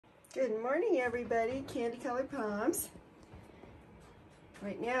Good morning, everybody. Candy Colored Poms.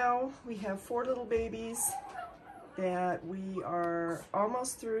 Right now, we have 4 little babies that we are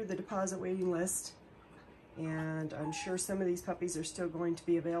almost through the deposit waiting list, and I'm sure some of these puppies are still going to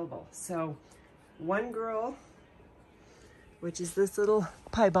be available. So, one girl, which is this little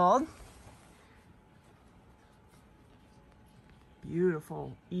Piebald,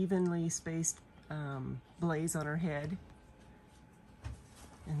 beautiful, evenly spaced blaze on her head.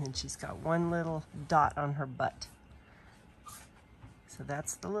 And then she's got one little dot on her butt. So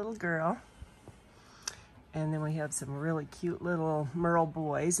that's the little girl. And then we have some really cute little Merle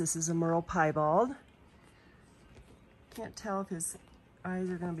boys. This is a Merle Piebald. Can't tell if his eyes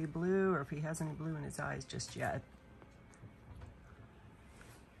are going to be blue or if he has any blue in his eyes just yet.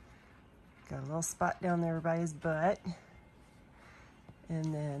 Got a little spot down there by his butt.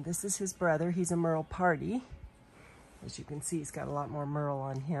 And then this is his brother. He's a Merle parti. As you can see, he's got a lot more Merle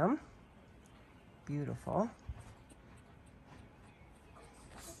on him. Beautiful.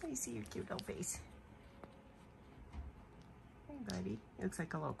 Let me see your cute little face. Hey, buddy. He looks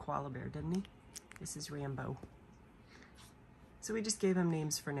like a little koala bear, doesn't he? This is Rambo. So we just gave him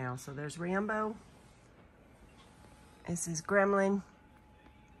names for now. So there's Rambo. This is Gremlin.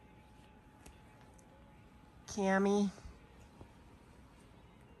 Cammy.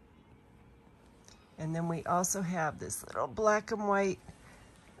 And then we also have this little black and white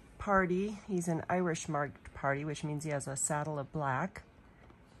parti. He's an Irish marked parti, which means he has a saddle of black.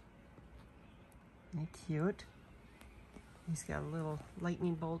 Isn't he cute? He's got a little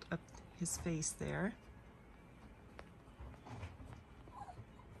lightning bolt up his face there.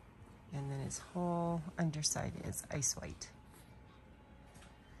 And then his whole underside is ice white.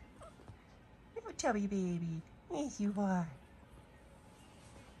 Little chubby baby. Yes, you are.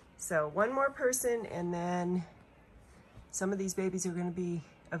 So one more person, and then some of these babies are going to be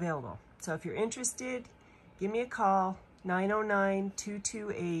available. So if you're interested, give me a call,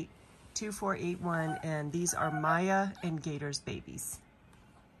 909-228-2481, and these are Maya and Gator's babies.